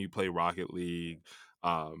I've seen you play Rocket League.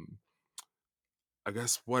 Um, I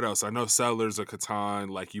guess what else? I know Settlers of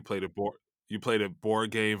Catan. Like you played a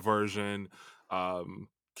board game version. Can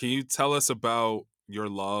you tell us about your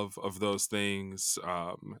love of those things,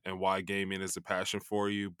 and why gaming is a passion for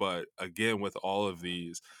you? But again, with all of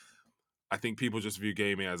these, I think people just view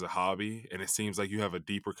gaming as a hobby, and it seems like you have a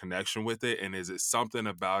deeper connection with it. And is it something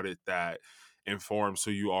about it that informs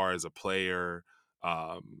who you are as a player?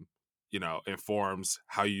 Um, informs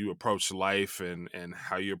how you approach life and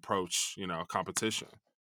how you approach competition.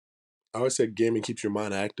 I always say gaming keeps your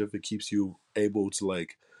mind active. It keeps you able to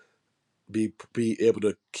like be able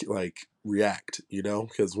to like react,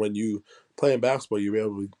 because when you play in basketball, you're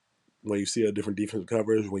able to, when you see a different defensive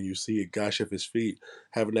coverage, when you see a guy shift his feet,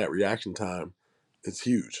 having that reaction time, it's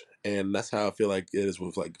huge, and that's how I feel like it is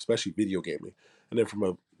with like especially video gaming. And then from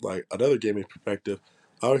a like another gaming perspective,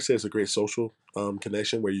 I always say it's a great social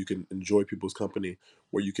connection where you can enjoy people's company,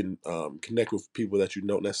 where you can connect with people that you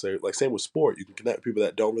don't necessarily like. Same with sport, you can connect with people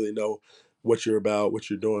that don't really know what you're about, what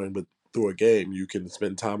you're doing, but through a game, you can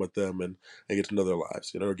spend time with them and get to know their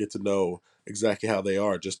lives, or get to know exactly how they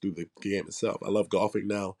are just through the game itself. I love golfing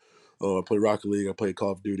now. I play Rocket League. I play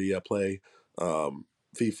Call of Duty. I play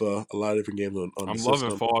FIFA. A lot of different games on the I'm loving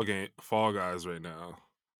system. Fall Guys right now.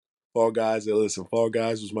 Fall Guys. Listen, Fall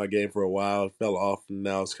Guys was my game for a while. It fell off, and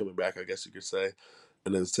now it's coming back. I guess you could say.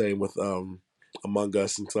 And then same with Among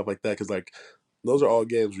Us and stuff like that. Because like those are all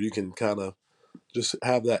games where you can kind of just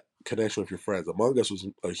have that connection with your friends. Among Us was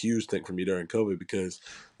a huge thing for me during COVID because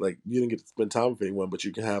like you didn't get to spend time with anyone, but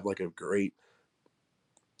you can have like a great,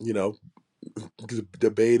 you know,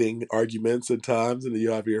 debating arguments at times, and then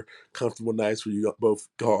you have your comfortable nights where you both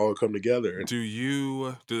all come together. And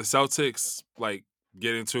Do the Celtics like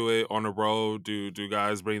get into it on the road? Do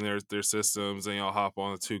guys bring their systems and y'all hop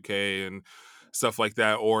on the 2K and stuff like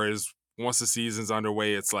that, or is once the season's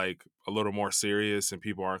underway, it's like a little more serious and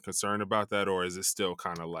people aren't concerned about that, or is it still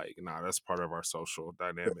kind of like, nah, that's part of our social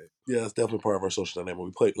dynamic? yeah, it's definitely part of our social dynamic.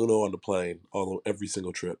 We play Uno on the plane every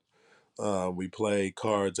single trip. We play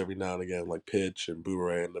cards every now and again, like pitch and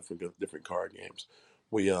boomerang and different card games.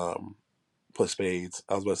 We play spades.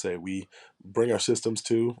 I was about to say we bring our systems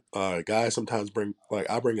too. Guys sometimes bring like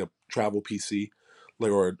I bring a travel PC,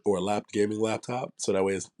 like or a gaming laptop, so that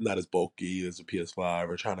way it's not as bulky as a PS5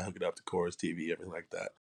 or trying to hook it up to Core's TV, everything like that.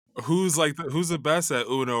 Who's the best at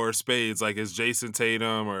Uno or spades? Like, is Jason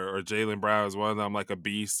Tatum or Jalen Brown, is one of them like a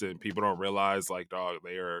beast and people don't realize like, dog,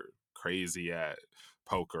 they are crazy at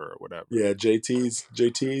poker or whatever? Yeah,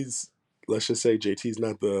 JT's. Let's just say JT's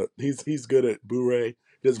not the he's good at Blu-ray.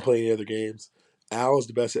 He doesn't play any other games. Al is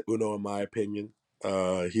the best at Uno in my opinion.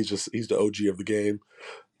 He's the OG of the game.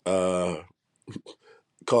 Uh,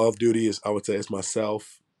 Call of Duty is I would say it's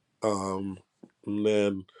myself. And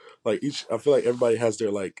then like each I feel like everybody has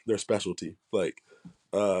their specialty. Like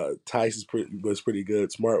Tice was pretty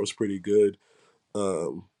good. Smart was pretty good.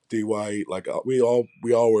 D White, like we all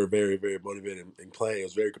were very very motivated in playing. It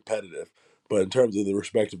was very competitive, but in terms of the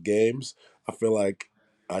respective games, I feel like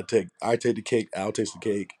I take the cake, Al takes the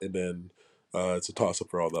cake, and then it's a toss up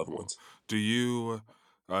for all the other Cool. ones. Do you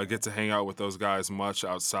get to hang out with those guys much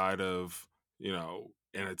outside of, in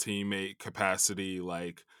a teammate capacity?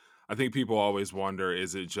 Like, I think people always wonder,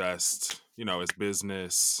 is it just, it's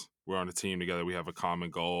business, we're on a team together, we have a common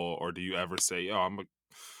goal, or do you ever say, oh, I'm going to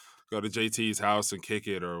go to JT's house and kick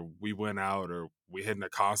it, or we went out, or we hitting a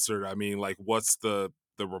concert? I mean, like, what's the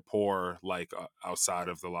rapport like outside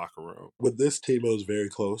of the locker room? With this team, it was very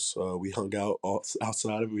close. We hung out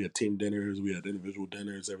outside of it. We had team dinners, we had individual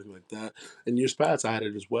dinners, everything like that. In years past, I had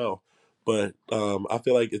it as well. But I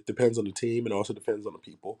feel like it depends on the team and also depends on the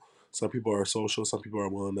people. Some people are social. Some people are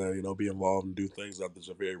willing to, be involved and do things. Others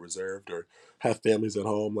are very reserved or have families at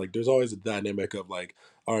home. Like, there's always a dynamic of like,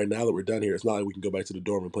 all right, now that we're done here, it's not like we can go back to the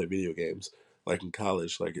dorm and play video games like in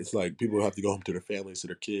college. Like, it's like people have to go home to their families, to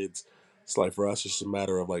their kids. It's like for us, it's just a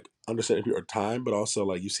matter of like understanding your time, but also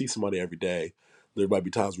like you see somebody every day. There might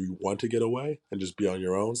be times where you want to get away and just be on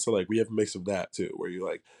your own. So like we have a mix of that too, where you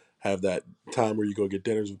like have that time where you go get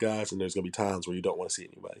dinners with guys, and there's gonna be times where you don't want to see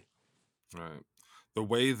anybody. Right. The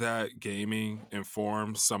way that gaming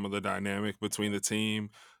informs some of the dynamic between the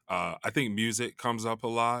team, I think music comes up a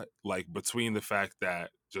lot, like between the fact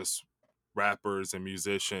that just rappers and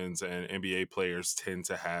musicians and NBA players tend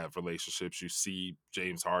to have relationships. You see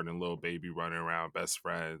James Harden and Lil Baby running around best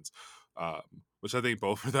friends, which I think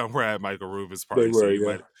both of them were at Michael Rubin's They party. So were, you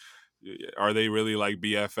yeah. might, are they really like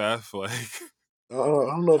BFF? Like, I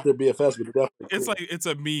don't know if they're BFS, but they're definitely it's cool. like it's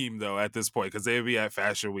a meme though at this point because they'd be at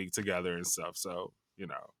Fashion Week together and stuff. So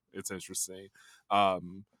it's interesting.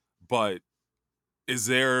 But is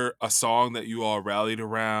there a song that you all rallied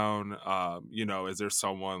around? Is there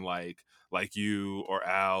someone like you or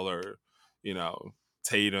Al or you know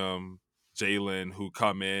Tatum, Jalen who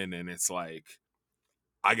come in and it's like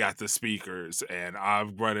I got the speakers and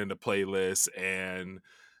I'm running the playlist and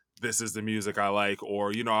this is the music I like,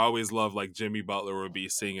 or I always love like Jimmy Butler would be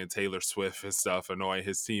singing Taylor Swift and stuff, annoying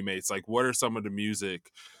his teammates. Like, what are some of the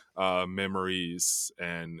music memories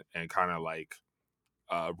and kind of like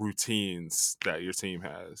routines that your team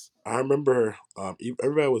has? I remember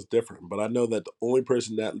everybody was different, but I know that the only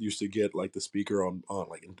person that used to get like the speaker on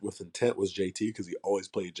like with intent was JT because he always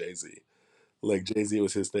played Jay Z. Like Jay Z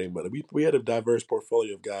was his thing, but we had a diverse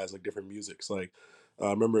portfolio of guys like different musics. Like I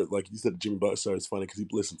remember, like you said, Jimmy Butler. It's funny because he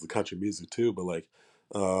listens to country music too. But like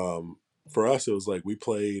um, for us, it was like we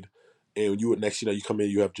played, and you would next you come in,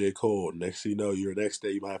 you have J Cole. Next thing you know, your next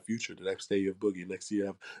day you might have Future. The next day you have Boogie. Next day you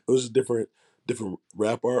have it was just different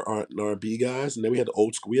rap R&B guys, and then we had the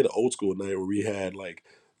old school. We had an old school night where we had like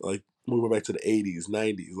we went back to the '80s,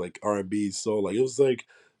 '90s, like R&B. So like it was like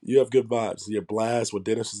you have good vibes. You have Blast when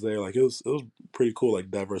Dennis was there. Like it was pretty cool. Like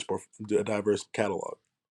diverse catalog.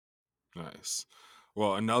 Nice.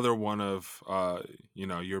 Well, another one of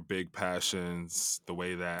your big passions, the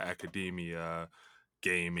way that academia,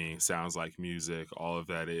 gaming sounds like music, all of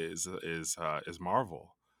that is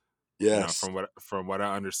Marvel. Yes, From what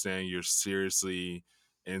I understand, you're seriously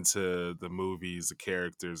into the movies, the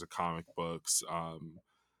characters, the comic books.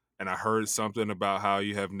 And I heard something about how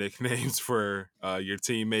you have nicknames for your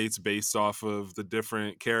teammates based off of the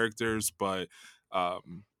different characters. But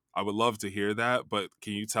I would love to hear that, but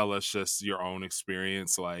can you tell us just your own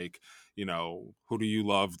experience? Like, who do you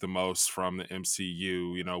love the most from the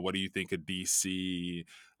MCU? What do you think of DC?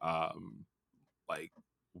 Um, like,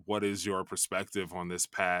 what is your perspective on this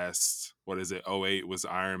past? What is it? '08 was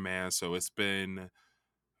Iron Man, so it's been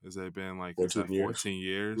has it been like, is that 14 years. 14 Yeah,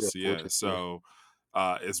 years? Yeah. 14 years. So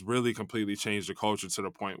it's really completely changed the culture to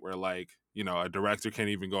the point where, like, a director can't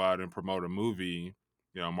even go out and promote a movie,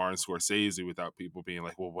 Martin Scorsese, without people being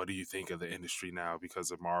like, well, what do you think of the industry now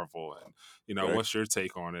because of Marvel? And, Right. what's your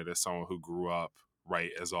take on it as someone who grew up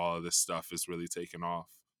right as all of this stuff is really taking off?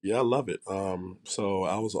 Yeah, I love it. So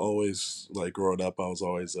I was always like growing up, I was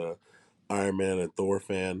always a Iron Man and Thor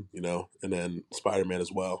fan, and then Spider Man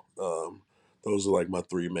as well. Those are like my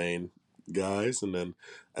three main guys. And then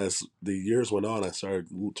as the years went on, I started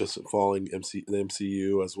just following the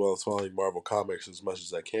MCU as well as following Marvel comics as much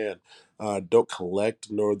as I can. Don't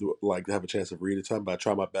collect nor like have a chance of read a ton, but I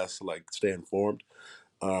try my best to like stay informed.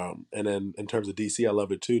 And then in terms of DC, I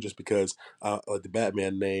love it too, just because like the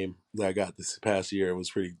Batman name that I got this past year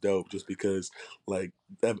was pretty dope. Just because, like,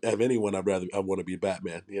 of anyone, I want to be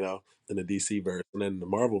Batman, in the DC verse, and then the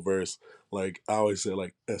Marvel verse. Like I always say,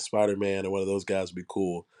 like a Spider Man or one of those guys would be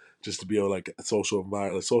cool, just to be like a social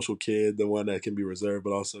environment, a social kid, the one that can be reserved,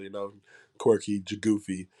 but also quirky,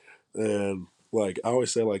 goofy, and like I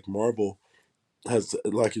always say, like Marvel has,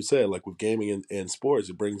 like you said, like with gaming and sports,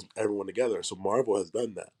 it brings everyone together. So Marvel has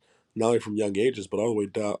done that, not only from young ages, but all the way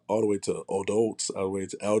down, all the way to adults, all the way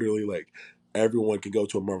to elderly. Like everyone can go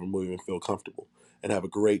to a Marvel movie and feel comfortable and have a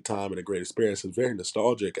great time and a great experience. It's very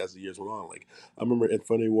nostalgic as the years went on. Like I remember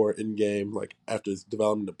Infinity War Endgame, like after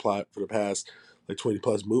developing the plot for the past like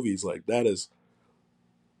 20+ movies, like that is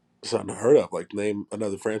it's unheard of. Like name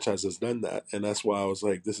another franchise that's done that, and that's why I was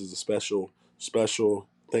like, this is a special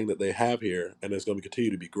thing that they have here, and it's going to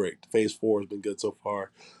continue to be great. Phase 4 has been good so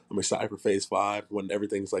far. I'm excited for Phase 5 when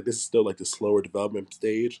everything's like this is still like the slower development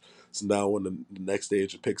stage. So now when the next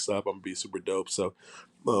stage picks up, I'm gonna be super dope. So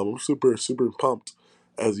I'm super pumped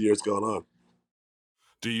as the years gone on.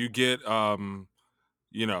 Do you get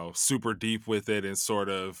super deep with it and sort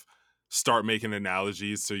of start making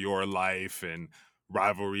analogies to your life and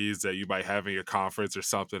rivalries that you might have in your conference or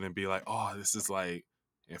something and be like, oh, this is like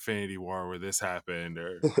Infinity War where this happened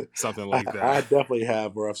or something I, like I that? definitely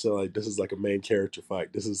have where I've said like this is like a main character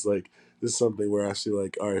fight. This is something where I see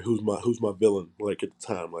like, all right, who's my villain like at the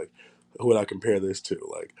time, like who would I compare this to,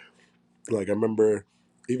 like I remember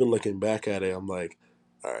even looking back at it, I'm like,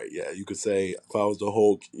 all right, yeah, you could say if I was the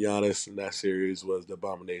Hulk, Giannis in that series was the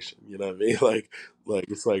Abomination. You know what I mean? Like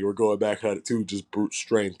it's like we're going back at it too, just brute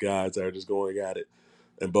strength guys that are just going at it,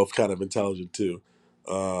 and both kind of intelligent too.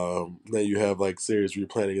 Then you have like series where you're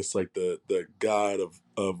playing against like the god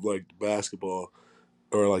of like basketball,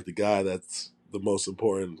 or like the guy that's the most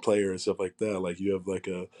important player and stuff like that. Like you have like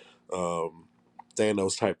a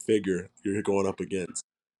Thanos type figure you're going up against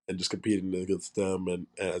and just competing against them and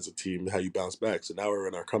as a team how you bounce back. So now we're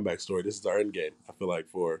in our comeback story. This is our end game. I feel like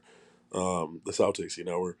for the Celtics,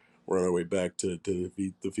 we're on our way back to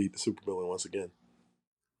defeat the supervillain once again.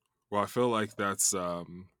 Well, I feel like that's a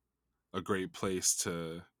great place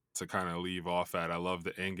to kind of leave off at. I love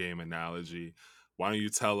the end game analogy. Why don't you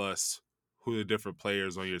tell us who the different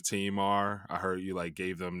players on your team are? I heard you like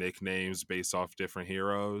gave them nicknames based off different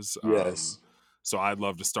heroes. Yes, So I'd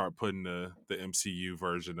love to start putting the MCU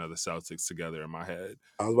version of the Celtics together in my head.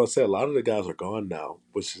 I was about to say a lot of the guys are gone now,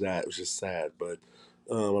 which is sad. But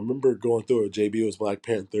I remember going through it. JB was Black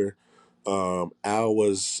Panther. Al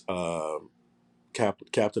was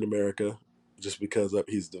Captain America, just because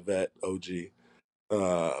he's the vet OG.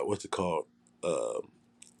 What's it called? Um,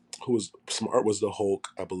 who was Smart was the Hulk,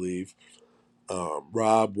 I believe.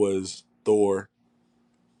 Rob was Thor,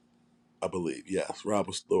 I believe. Yes, Rob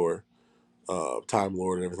was Thor. Time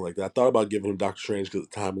Lord and everything like that. I thought about giving him Doctor Strange because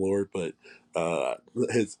of Time Lord, but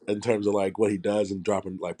his in terms of like what he does and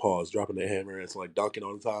dropping like pause, dropping the hammer, and it's like dunking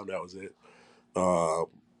all the time. That was it. Um,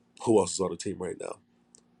 who else is on the team right now?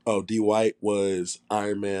 Oh, D White was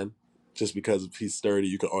Iron Man, just because if he's sturdy,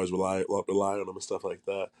 you can always rely on him and stuff like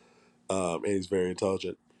that. And he's very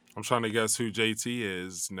intelligent. I'm trying to guess who JT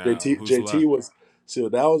is now. JT Who's JT left? was so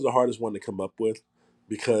that was the hardest one to come up with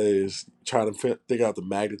because trying to figure out the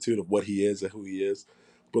magnitude of what he is and who he is.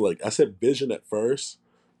 But like I said, Vision at first.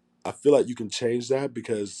 I feel like you can change that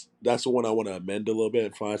because that's the one I want to amend a little bit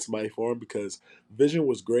and find somebody for him because Vision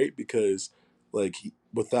was great because like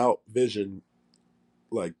without Vision,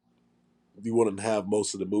 like you wouldn't have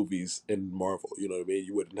most of the movies in Marvel. You know what I mean?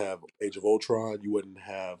 You wouldn't have Age of Ultron. You wouldn't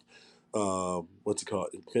have what's it called,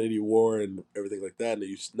 Infinity War and everything like that. And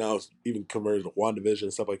you now it's even converted to WandaVision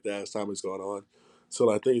and stuff like that as time has gone on. So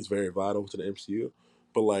I think it's very vital to the MCU.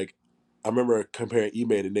 But like, I remember comparing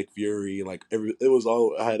Ime to Nick Fury, and like it was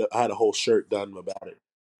all I had a whole shirt done about it.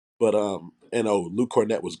 But and oh, Luke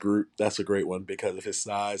Cornett was Groot. That's a great one because of his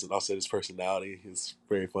size and also his personality. He's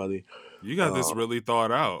very funny. You got this Um, really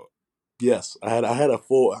thought out. yes, I had a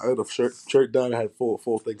shirt done. I had full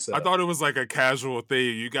thing set I up. thought it was like a casual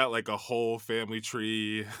thing. You got like a whole family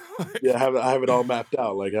tree. Yeah, Like, I have it all mapped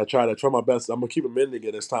out. Like I try my best. I'm gonna keep amending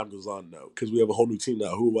it as time goes on though, because we have a whole new team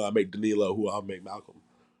now. Who will I make Danilo? Who I'll make Malcolm?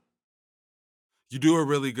 you do a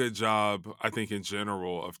really good job, I think, in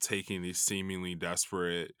general, of taking these seemingly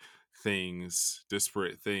disparate things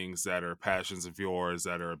that are passions of yours,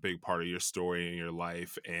 that are a big part of your story and your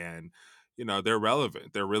life, and they're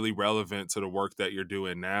relevant. They're really relevant to the work that you're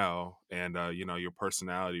doing now, and your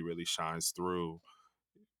personality really shines through,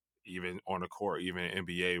 even on the court, even in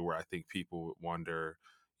NBA, where I think people would wonder,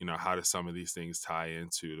 how do some of these things tie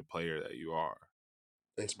into the player that you are.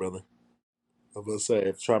 Thanks, brother. I'm gonna say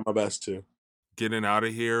I've tried my best to. Getting out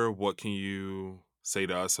of here, what can you say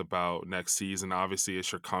to us about next season? Obviously, it's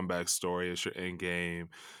your comeback story, it's your end game.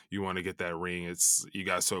 You want to get that ring. It's you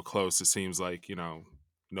got so close. It seems like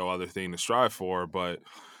no other thing to strive for. But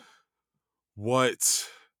what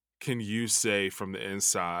can you say from the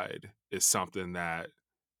inside is something that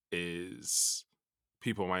is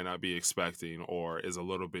people might not be expecting, or is a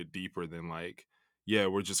little bit deeper than, like, yeah,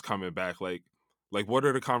 we're just coming back, like what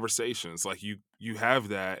are the conversations like? You have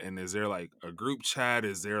that, and is there like a group chat?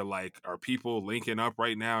 Is there like, are people linking up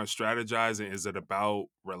right now and strategizing? Is it about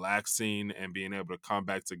relaxing and being able to come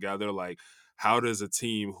back together? Like, how does a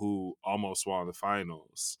team who almost won the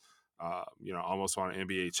finals, almost won an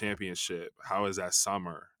NBA championship, how is that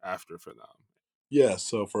summer after for them? Yeah,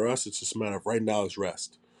 so for us, it's just a matter of right now is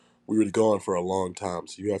rest. We were gone for a long time,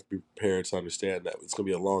 so you have to be prepared to understand that it's going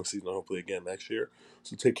to be a long season, hopefully again next year.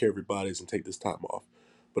 So take care of your bodies and take this time off.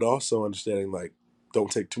 But also understanding, like,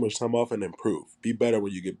 don't take too much time off and improve. Be better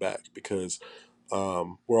when you get back because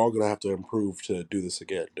we're all going to have to improve to do this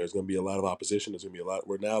again. There's going to be a lot of opposition. There's going to be a lot.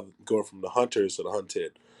 We're now going from the hunters to the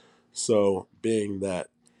hunted. So being that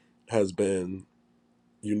has been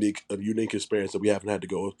a unique experience that we haven't had to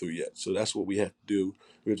go through yet. So that's what we have to do.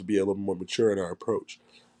 We have to be a little more mature in our approach.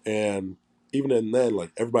 And even in then,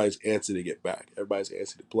 like everybody's antsy to get back. Everybody's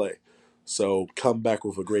antsy to play. So come back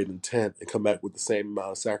with a great intent and come back with the same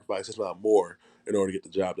amount of sacrifice, if not more, in order to get the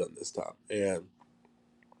job done this time. And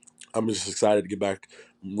I'm just excited to get back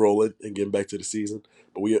rolling and getting back to the season.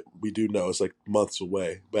 But we do know it's like months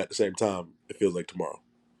away. But at the same time, it feels like tomorrow.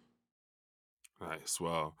 Nice.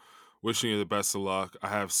 Well, wishing you the best of luck. I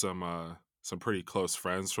have some pretty close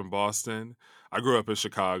friends from Boston. I grew up in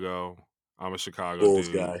Chicago. I'm a Chicago Bulls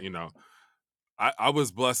dude. guy. I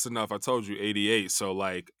was blessed enough. I told you 88. So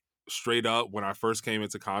like straight up when I first came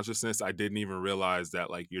into consciousness, I didn't even realize that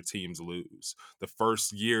like your teams lose. The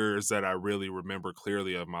first years that I really remember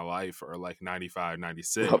clearly of my life are like 95, I would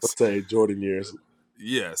 96. say Jordan years.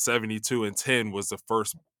 Yeah, 72-10 was the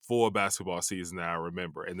first full basketball season that I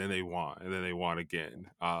remember, and then they won, and then they won again.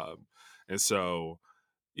 And so,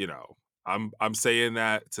 you know, I'm saying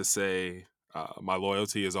that to say my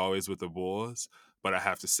loyalty is always with the Bulls, but I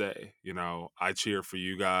have to say, I cheer for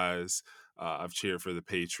you guys. I've cheered for the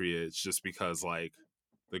Patriots just because, like,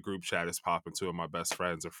 the group chat is popping. Two of my best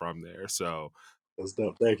friends are from there, so That's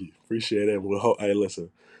dope. Thank you. Appreciate it. Hey, listen,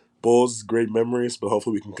 Bulls, great memories, but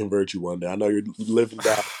hopefully we can convert you one day. I know you live and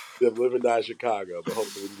die in Chicago, but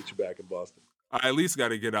hopefully we can get you back in Boston. I at least got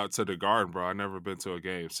to get out to the Garden, bro. I never been to a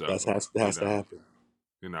game, so That has to happen.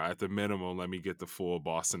 at the minimum, let me get the full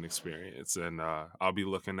Boston experience, and I'll be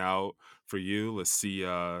looking out for you. Let's see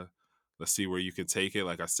where you can take it.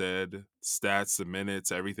 Like I said, stats, the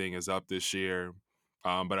minutes, everything is up this year,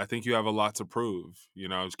 but I think you have a lot to prove.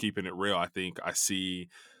 Just keeping it real. I think I see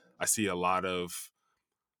a lot of,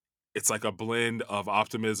 it's like a blend of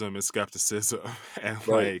optimism and skepticism and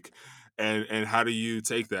Right. and how do you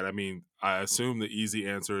take that? I mean, I assume the easy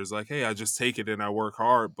answer is like, hey, I just take it and I work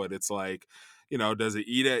hard, but it's like, does it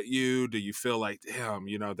eat at you? Do you feel like, damn,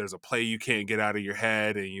 there's a play you can't get out of your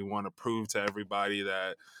head and you want to prove to everybody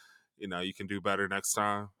that you can do better next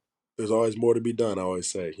time? There's always more to be done. I always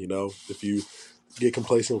say, if you get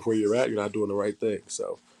complacent with where you're at, you're not doing the right thing.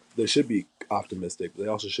 So they should be optimistic, but they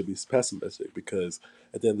also should be pessimistic because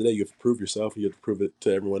at the end of the day, you have to prove yourself and you have to prove it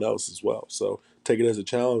to everyone else as well. So take it as a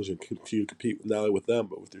challenge and continue to compete not only with them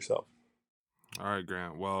but with yourself. All right,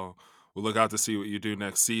 Grant. Well, we'll look out to see what you do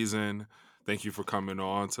next season. Thank you for coming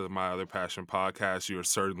on to My Other Passion podcast. You are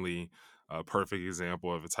certainly a perfect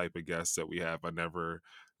example of a type of guest that we have. I never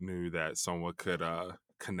knew that someone could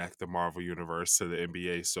connect the Marvel universe to the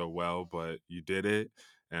NBA so well, but you did it.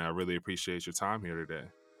 And I really appreciate your time here today.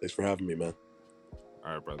 Thanks for having me, man.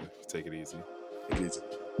 All right, brother. Take it easy. Take it easy.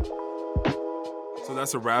 So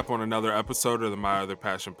that's a wrap on another episode of the My Other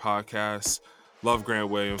Passion podcast. Love Grant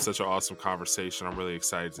Williams, such an awesome conversation. I'm really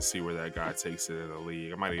excited to see where that guy takes it in the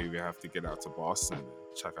league. I might even have to get out to Boston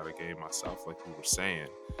and check out a game myself, like we were saying.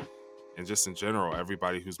 And just in general,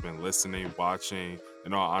 everybody who's been listening, watching,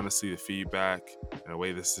 in all honesty, the feedback and the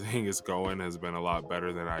way this thing is going has been a lot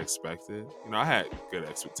better than I expected. I had good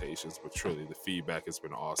expectations, but truly the feedback has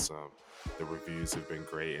been awesome. The reviews have been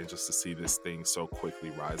great. And just to see this thing so quickly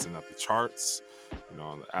rising up the charts,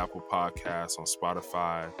 on the Apple Podcasts, on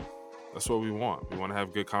Spotify, that's what we want. We want to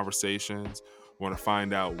have good conversations. We want to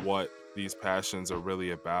find out what these passions are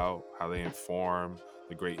really about, how they inform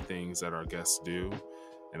the great things that our guests do.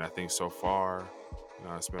 And I think so far,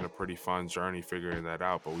 it's been a pretty fun journey figuring that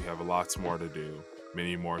out, but we have lots more to do.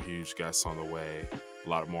 Many more huge guests on the way, a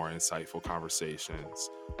lot more insightful conversations.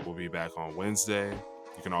 We'll be back on Wednesday.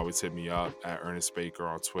 You can always hit me up at Ernest Baker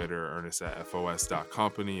on Twitter,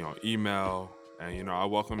 ernest@fos.company on email. And, I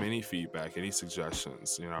welcome any feedback, any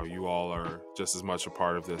suggestions. You all are just as much a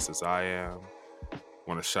part of this as I am.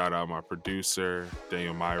 Want to shout out my producer,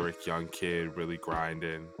 Daniel Myrick, young kid, really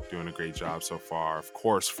grinding, doing a great job so far. Of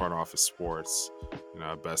course, Front Office Sports,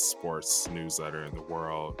 best sports newsletter in the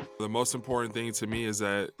world. The most important thing to me is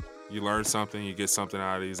that you learn something, you get something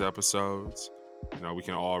out of these episodes. We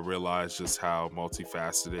can all realize just how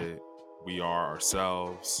multifaceted we are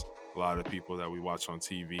ourselves. A lot of people that we watch on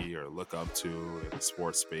TV or look up to in the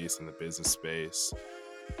sports space and the business space.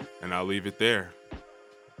 And I'll leave it there.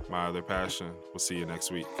 My Other Passion. We'll see you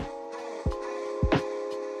next week.